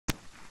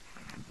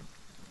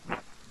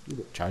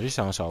Charles, you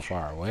sound so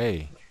far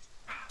away.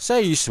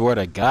 Say you swear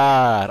to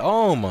God.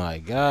 Oh my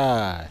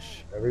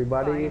gosh.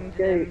 Everybody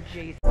escape.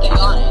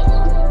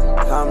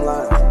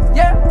 Timeline.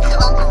 Yeah.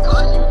 I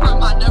called you from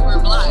my number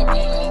block,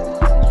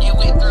 and it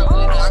went through.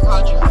 And I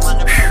called you from my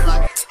number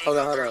block. Hold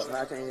on.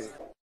 I can't hear you.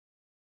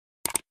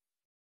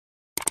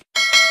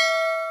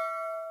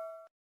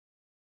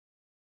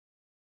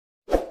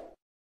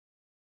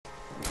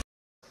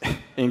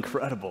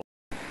 Incredible.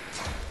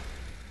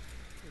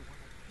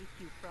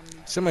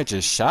 Somebody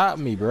just shot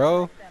me,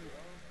 bro.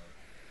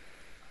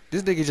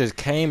 This nigga just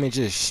came and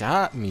just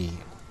shot me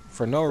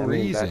for no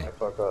reason. Back the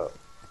fuck up.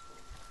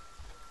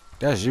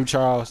 That's you,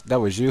 Charles? That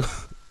was you?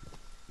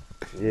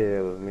 Yeah,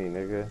 it was me,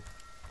 nigga.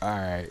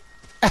 Alright.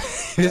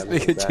 This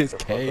nigga just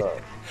came.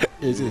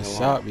 It just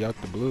shot me out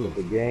the blue.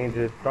 The game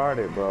just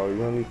started, bro. You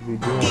don't need to be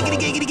doing all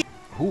that.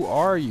 Who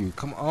are you?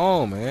 Come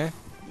on, man.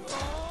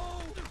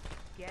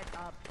 Get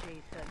up,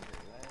 Jason.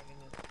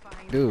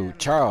 Dude,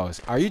 Charles,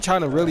 are you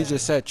trying to really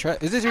just set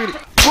trap? Is this really?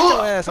 Put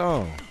your ass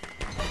on.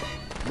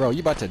 Bro,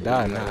 you about to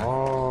die now.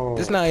 Oh.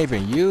 This not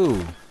even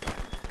you.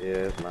 Yeah,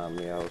 it's not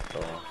me. I was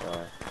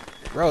sorry.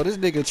 Bro, this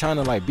nigga trying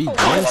to like be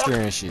gangster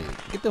and shit.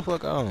 Get the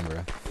fuck on,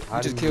 bro.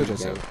 You just killed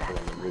yourself.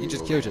 You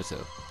just killed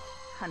yourself.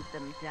 Hunt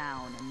them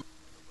down and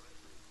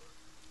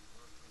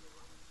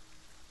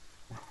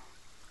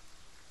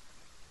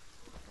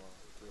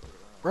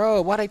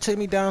Bro, why they took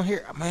me down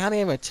here? Man, I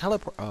didn't even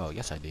teleport. Oh,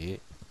 yes I did.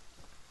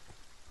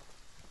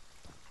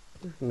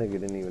 This nigga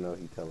didn't even know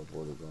he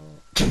teleported on.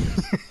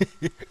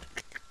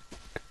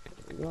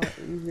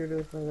 You hear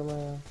this nigga,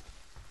 man?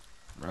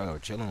 Bro,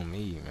 chill on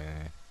me,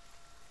 man.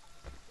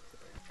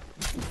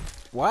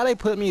 Why they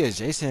put me as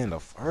Jason in the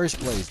first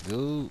place,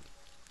 dude?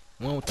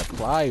 One with the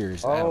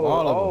pliers. Out of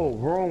all of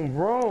them. Vroom,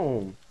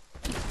 vroom.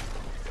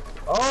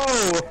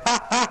 Oh,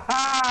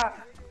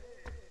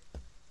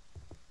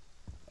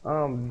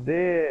 I'm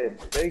dead.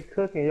 They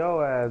cooking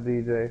your ass,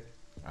 DJ.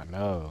 I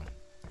know.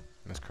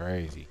 That's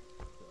crazy.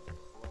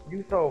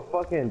 You so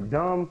fucking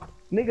dumb.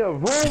 Nigga,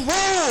 vroom,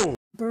 vroom.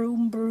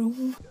 broom,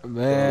 broom.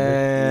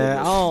 Man,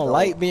 I don't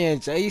like being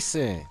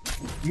Jason.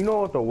 You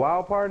know what the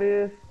wild part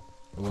is?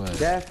 What?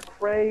 That's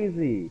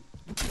crazy.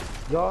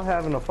 Y'all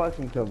having a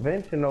fucking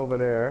convention over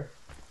there.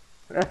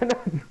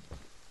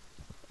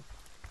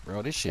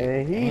 Bro, this shit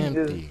And he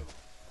empty. just,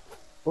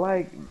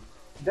 like,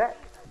 that.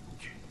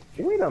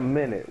 Wait a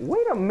minute,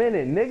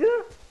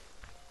 nigga.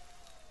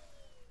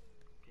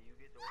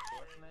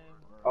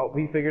 Oh,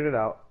 he figured it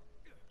out.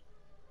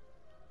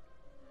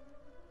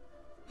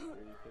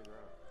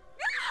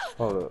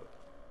 Hold up.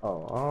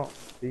 Oh,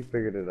 he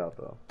figured it out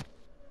though.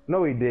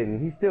 No, he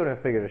didn't. He still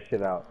didn't figure the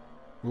shit out.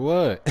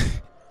 What?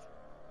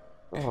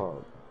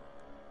 Oh.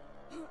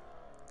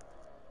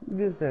 You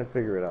just didn't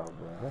figure it out,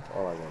 bro. That's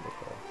all I wanted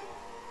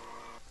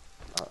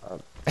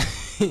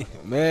to say.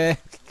 Man.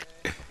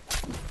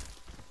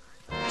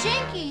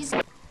 Jinkies.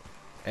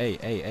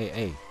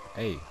 Hey.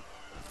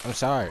 I'm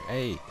sorry.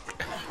 Hey.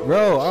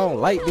 Bro, I don't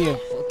like being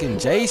fucking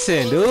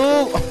Jason,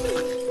 dude.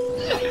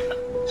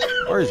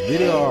 First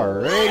video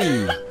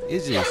already.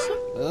 It's just,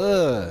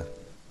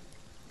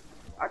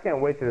 I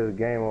can't wait till this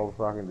game over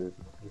so I can just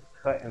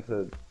cut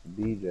into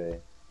DJ.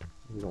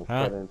 He's gonna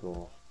cut into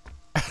him.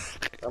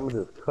 I'm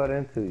gonna just cut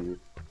into you.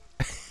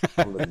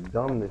 On the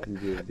dumbness you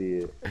just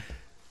did.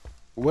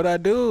 What'd I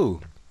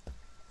do?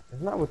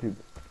 It's not what you.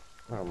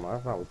 Oh my,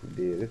 that's not what you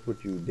did. It's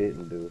what you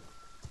didn't do.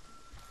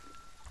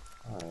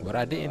 What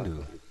I didn't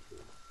do?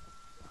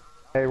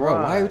 Hey, Bro,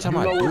 Ron, why are you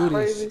talking about do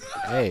this?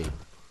 crazy?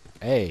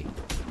 Hey.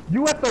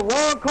 You at the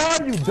wrong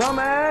car, you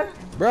dumbass.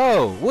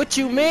 Bro, what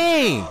you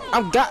mean?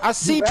 I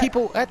see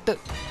people at the.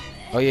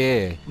 Oh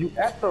yeah. You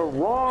at the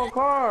wrong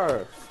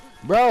car.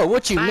 Bro,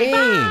 what you mean?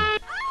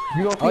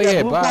 You don't see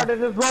that blue car that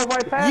just drove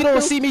right past you?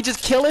 Don't see me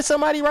just killing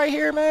somebody right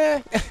here,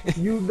 man?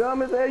 You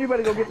dumb as hell. You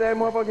better go get that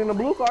motherfucker in the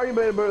blue car. You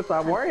better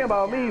stop worrying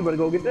about me. You better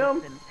go get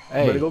them.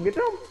 Hey. You better go get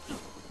them.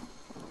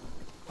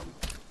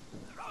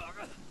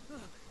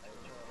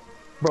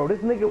 Bro, this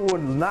nigga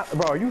would not.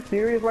 Bro, are you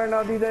serious right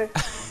now, DJ?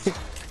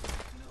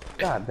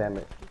 God damn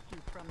it.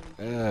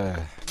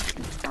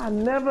 I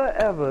never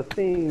ever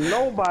seen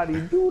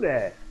nobody do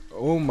that.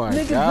 Oh my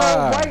Niggas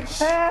god. drove right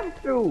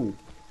past you.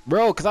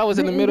 Bro, cause I was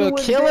in the middle of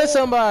killing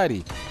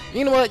somebody.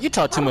 You know what? You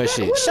talk too much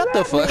shit. Shut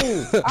the fuck.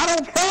 I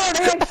don't care.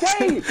 They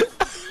escaped.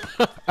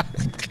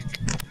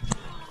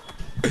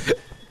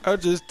 I'm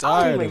just I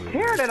tired don't of even it.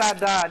 care that I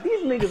died.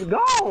 These niggas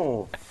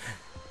gone.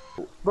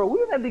 Bro, we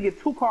just have to get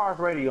 2 cars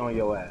ready on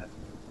your ass.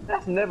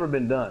 That's never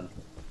been done.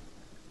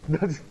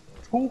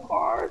 2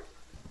 cars?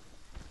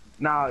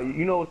 Now,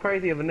 you know what's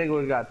crazy? If a nigga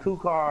would've got 2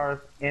 cars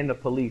and the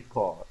police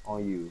car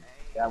on you,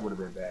 that would've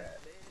been bad.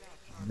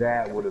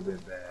 That would've been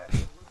bad.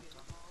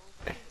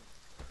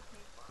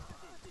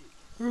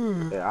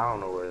 Yeah, I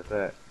don't know where it's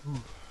at.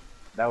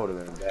 That would've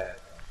been bad.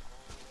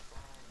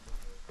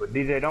 But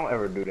DJ, don't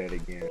ever do that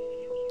again.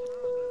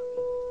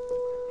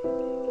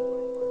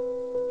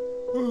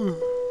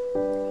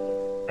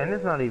 And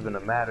it's not even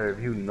a matter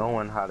of you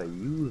knowing how to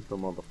use the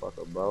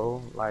motherfucker,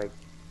 bro. Like,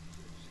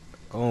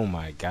 Oh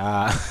my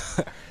god.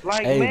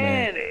 like Hey,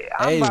 man,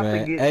 I'm Hey about to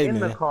man, get hey in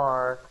the man,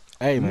 car.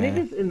 hey man,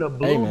 Niggas in the hey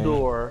blue man.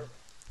 door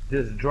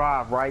just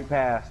drive right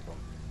past them.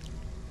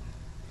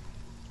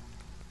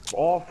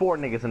 All 4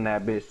 niggas in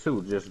that bitch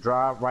too. Just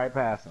drive right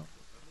past them.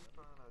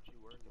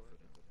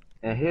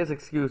 And his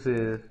excuse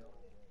is,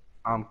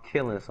 I'm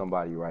killing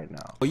somebody right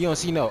now. Oh, you don't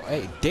see no.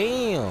 Hey,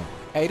 damn.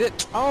 Hey,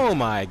 that. Oh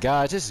my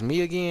God, this is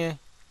me again.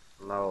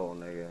 No,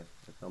 nigga.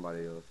 It's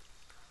somebody else.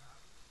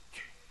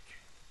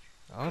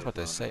 I was about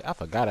to say, I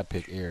forgot I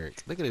picked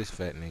Eric. Look at this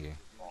fat nigga.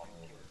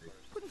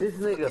 This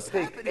nigga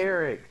picked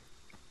Eric.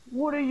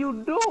 What are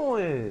you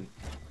doing?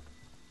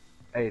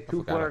 Hey, I 2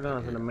 forgot I flare picked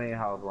guns in the Eric. main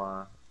house,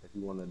 Ron. If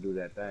you want to do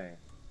that thing.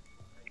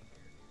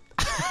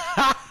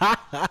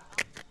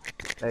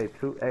 Hey,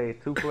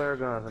 two flare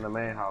guns in the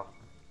main house.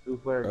 2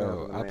 flare guns in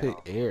Bro, the I main house.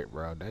 picked Eric,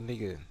 bro. That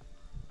nigga.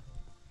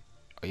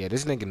 Oh yeah,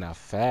 this nigga not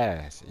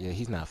fast. Yeah,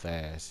 he's not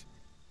fast.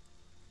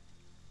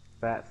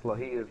 Fat slow.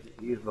 He is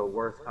the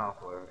worst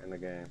counselor in the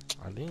game.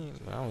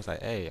 I was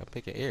like, hey, I'm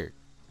picking Eric.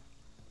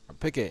 I'm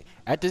picking.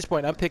 At this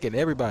point, I'm picking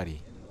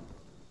everybody.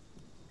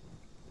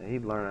 And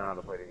he's learning how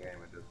to play the game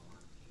at this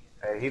point.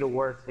 Hey, he the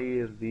worst. He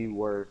is the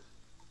worst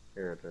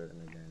character in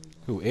the game.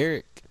 Bro. Who,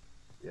 Eric?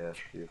 Yes,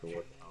 he is the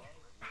worst counselor.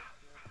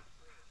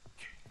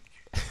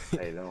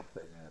 Hey, don't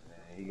say that,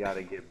 man. He got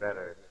to get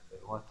better.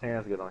 Once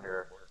Terrence get on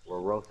here, we're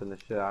roasting the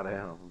shit out of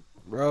him.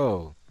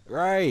 Bro,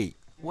 right.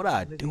 What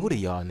I Nigga, do to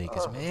you y'all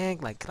niggas, suck. man?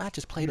 Like, can I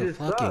just play You the just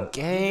fucking suck.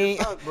 You game?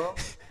 just suck, bro.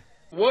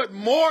 What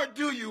more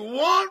do you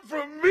want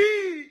from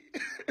me?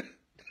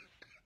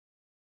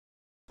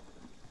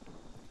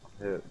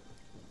 Yeah.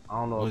 I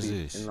don't know if What's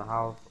he's this? in the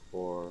house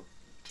or.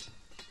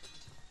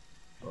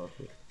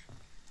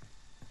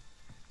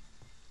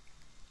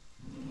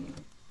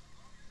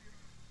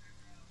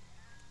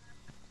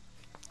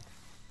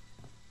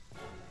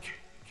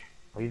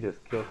 He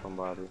just killed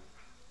somebody.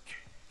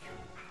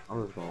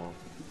 I'm just gonna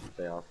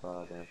stay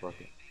outside and fuck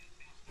it.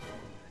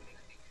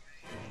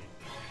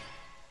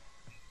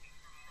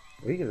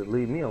 He can just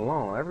leave me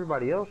alone.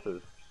 Everybody else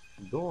is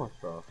doing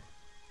stuff.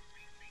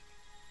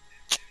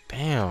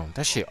 Damn,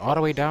 that shit all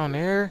the way down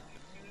there?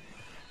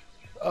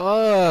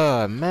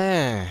 Oh,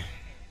 man.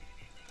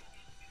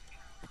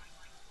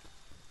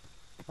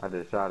 I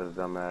just shot his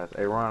dumb ass.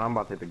 Hey Ron, I'm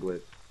about to hit the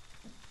glitch.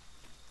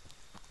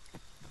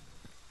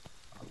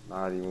 I'm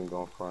not even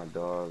gonna front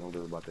dog. I'm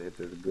just about to hit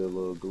this good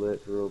little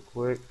glitch real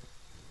quick.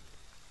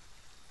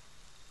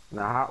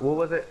 Now, what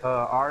was it?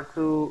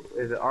 R2,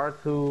 is it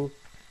R2?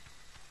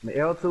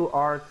 L2,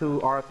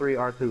 R2,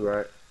 R3, R2,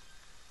 right?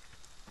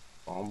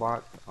 Phone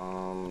box?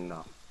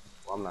 No.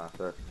 Well, I'm not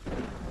sure.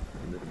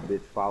 This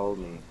bitch followed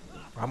me.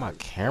 Why my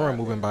camera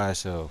moving by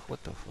itself?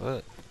 What the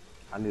fuck?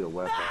 I need a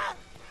weapon.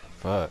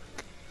 Fuck.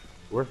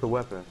 Where's the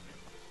weapon?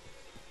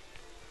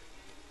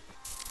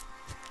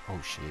 Oh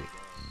shit.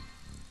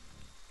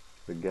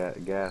 The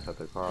gas at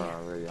the car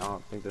already. I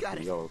don't think this is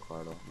a yellow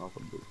car though. No, it's a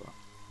blue car.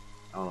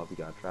 I don't know if you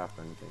got trapped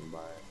or anything by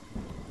it.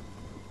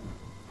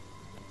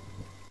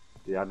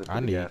 Yeah, I just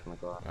put the gas in the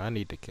car. I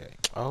need the K.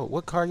 Oh,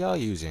 what car y'all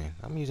using?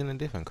 I'm using a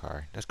different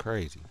car. That's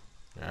crazy.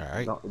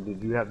 Alright. No, do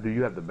you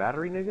have the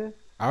battery, nigga?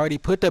 I already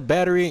put the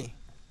battery.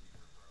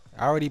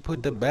 I already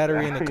put the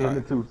battery in the car. In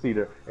the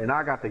 2-seater, and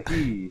I got the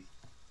keys.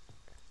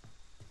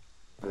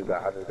 I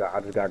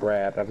just got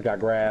grabbed. I just got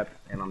grabbed,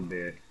 and I'm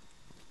dead.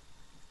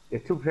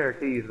 It's 2 pair of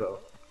keys though.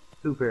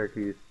 2 pair of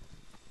keys.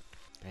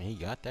 And he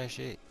got that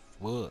shit.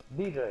 What?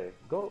 DJ,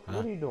 go. Huh?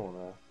 What are you doing,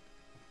 man?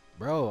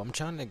 Bro, I'm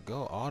trying to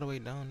go all the way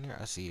down there.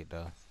 I see it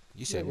though.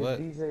 You said Nigga, what?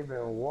 DJ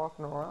been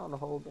walking around the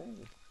whole game.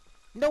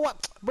 You know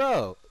what,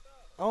 bro?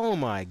 Oh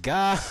my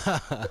god.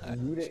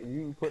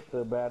 You put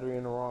the battery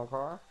in the wrong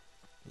car?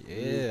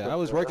 Yeah, I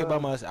was working by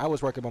myself. I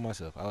was working by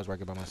myself.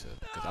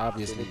 Cause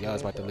obviously y'all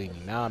was about to leave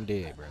me. Now I'm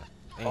dead, bro.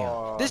 Damn.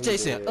 Oh, This he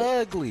Jason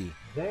dead. ugly.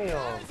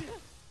 Damn.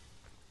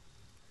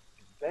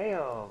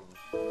 Damn.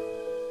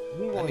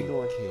 He wasn't nigga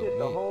doing killed shit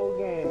the me. whole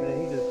game,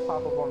 and he just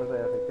pop up on his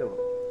ass and kill him.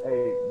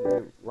 Hey,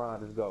 Ron,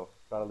 just go.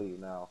 Try to leave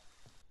now.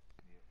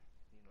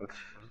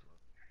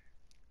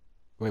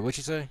 Wait, what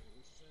you say?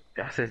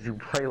 I said you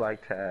play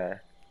like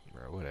that.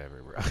 Bro,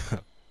 whatever, bro.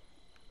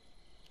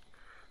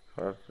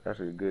 That's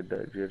a good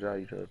judge. How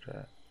you chose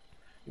Chad?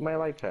 You might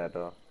like Chad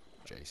though.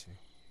 Jason.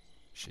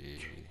 Shit.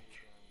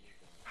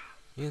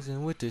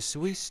 Isn't with the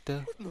sweet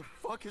stuff. What the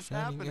fuck is Shawty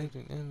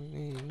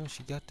happening? you know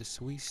she got the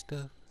sweet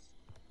stuff.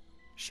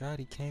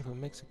 Shawty came from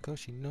Mexico.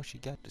 She know she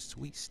got the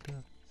sweet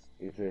stuff.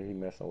 He said he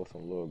messing with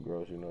some little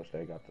girls. You know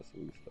they got the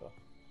sweet stuff.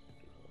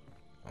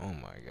 Oh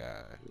my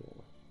god.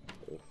 Yeah.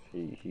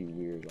 He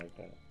weird like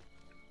that.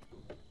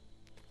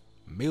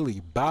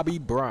 Millie Bobby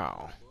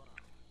Brown.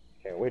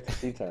 Can't wait till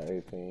she turn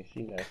 18.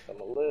 She next on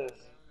the list.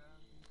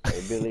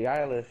 Hey, Billie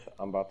Eilish,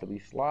 I'm about to be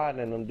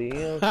sliding in them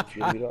DMs.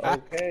 Give me the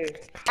okay.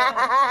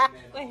 I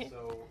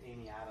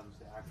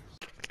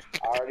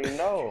already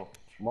know.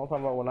 I'm talking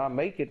about when I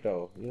make it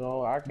though. You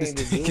know, I can't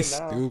just do it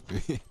now.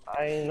 Stupid.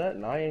 I ain't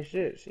nothing. I ain't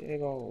shit. She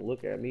ain't gonna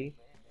look at me.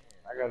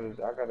 I gotta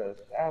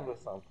establish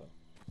something.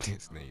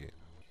 This nigga.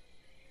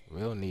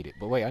 We'll need it.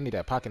 But wait, I need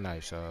that pocket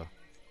knife, so.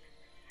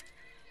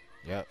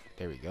 Yep,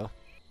 there we go.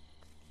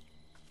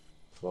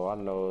 So I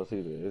know it's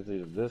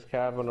either this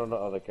cabin or the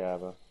other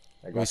cabin.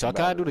 Wait, so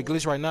can I do the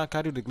glitch right now? Can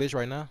I do the glitch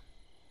right now?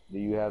 Do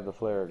you have the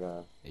flare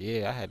gun?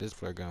 Yeah, I had this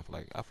flare gun for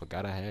like, I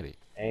forgot I had it.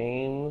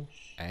 Aim.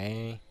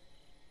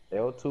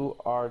 L2,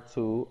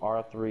 R2,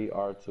 R3,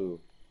 R2.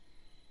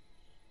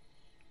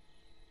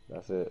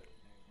 That's it.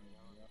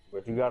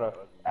 But you gotta,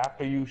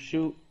 after you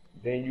shoot,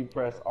 then you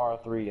press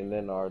R3 and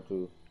then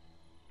R2.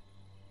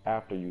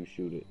 After you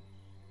shoot it.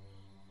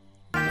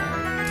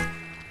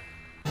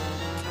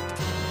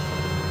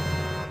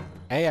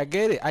 Hey, I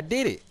get it. I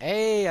did it.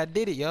 Hey, I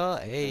did it, y'all.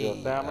 Hey. Is your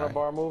stamina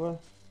bar moving?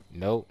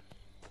 Nope.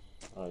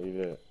 Oh, you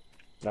did.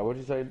 Now,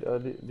 what'd you say,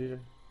 DJ?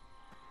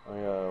 Oh,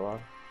 yeah, Ron?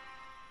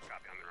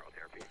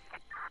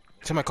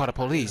 Somebody call the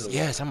police.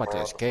 Yes, I'm about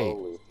to escape.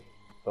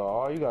 So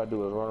all you gotta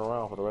do is run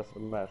around for the rest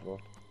of the match, bro.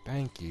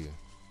 Thank you.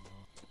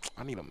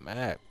 I need a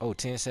map. Oh,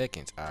 10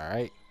 seconds. All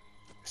right.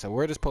 So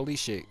where this police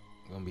shit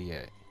gonna be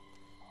at?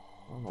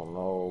 I don't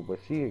know, but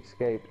she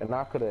escaped, and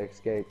I could have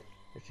escaped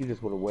if she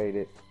just would have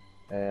waited.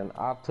 And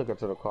I took her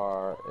to the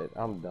car, and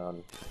I'm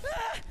done.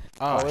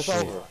 Oh, it's shit.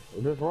 over.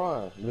 Just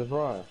run. Just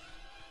run.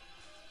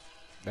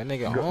 That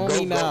nigga on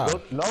me now.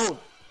 No,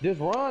 just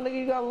run, nigga.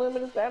 You got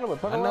limited stamina.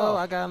 Turn around. I know,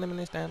 I got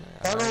limited stamina.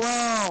 Turn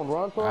around.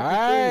 Run towards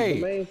the street,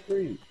 the main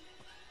street.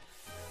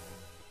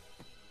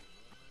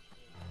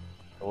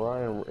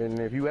 Run, and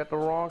if you at the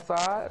wrong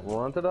side,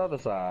 run to the other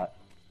side.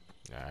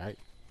 All right.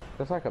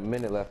 There's like a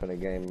minute left in the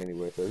game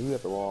anyway, so if you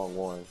at the wrong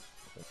one,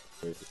 that's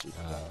basically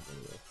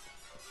anyway.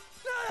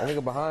 That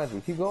nigga behind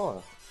you, keep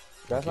going.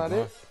 That's not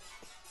it?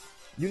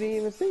 You didn't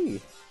even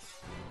see.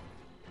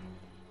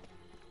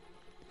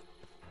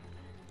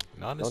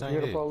 No, this Don't ain't you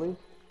hear it. the police?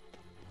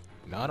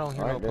 No, I don't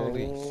hear All right, no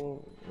police. then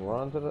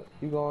run to the,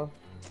 keep going.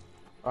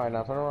 Alright,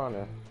 now turn around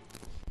there.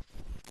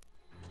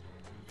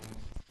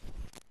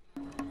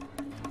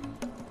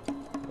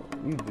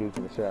 You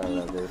juicing the shit out of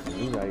that Jason.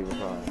 He's not even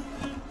trying.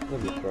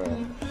 Look at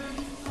trash.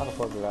 How the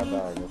fuck did I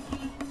die again?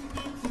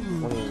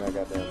 When even that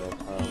goddamn much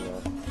time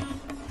left.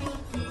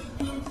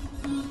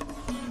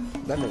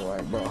 That nigga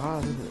like, bro, how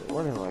is this nigga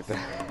running like that?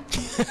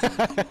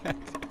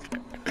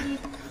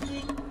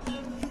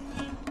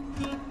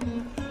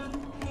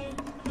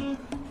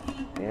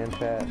 And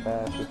fast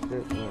as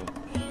shit.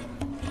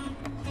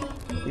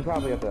 He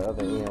probably at the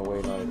other end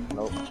waiting on it.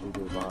 Nope, he's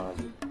just behind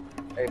you.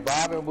 Hey,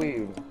 bob and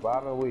weave,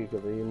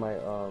 cause he might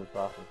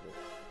try some shit.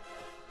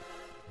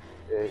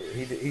 Yeah,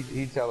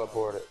 he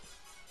teleported.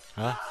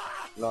 Huh?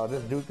 No,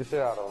 just juke the shit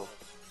out of him.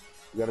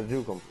 You gotta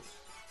juke him.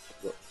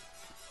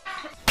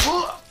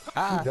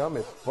 Ah. You dumb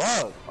as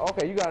fuck.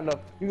 Okay, you got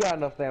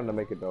enough stamina to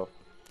make it though.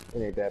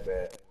 It ain't that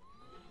bad.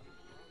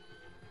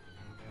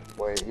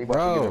 Wait, he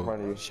about to get in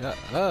front of you. Shut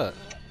up.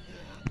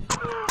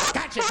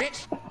 Gotcha,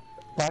 bitch.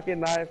 Pocket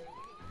knife.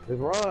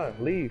 Just run.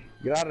 Leave.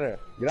 Get out of there.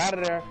 Get out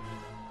of there.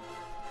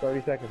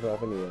 30 seconds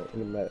left anyway. In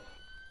the minute.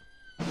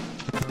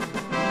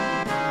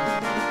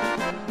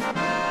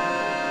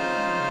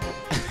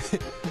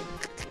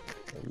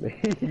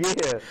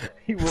 Yeah,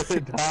 he would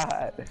have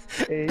died.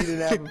 And he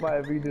didn't have a fight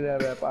if he didn't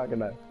have that pocket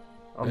knife.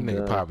 That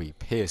nigga probably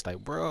pissed. Like,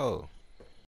 bro.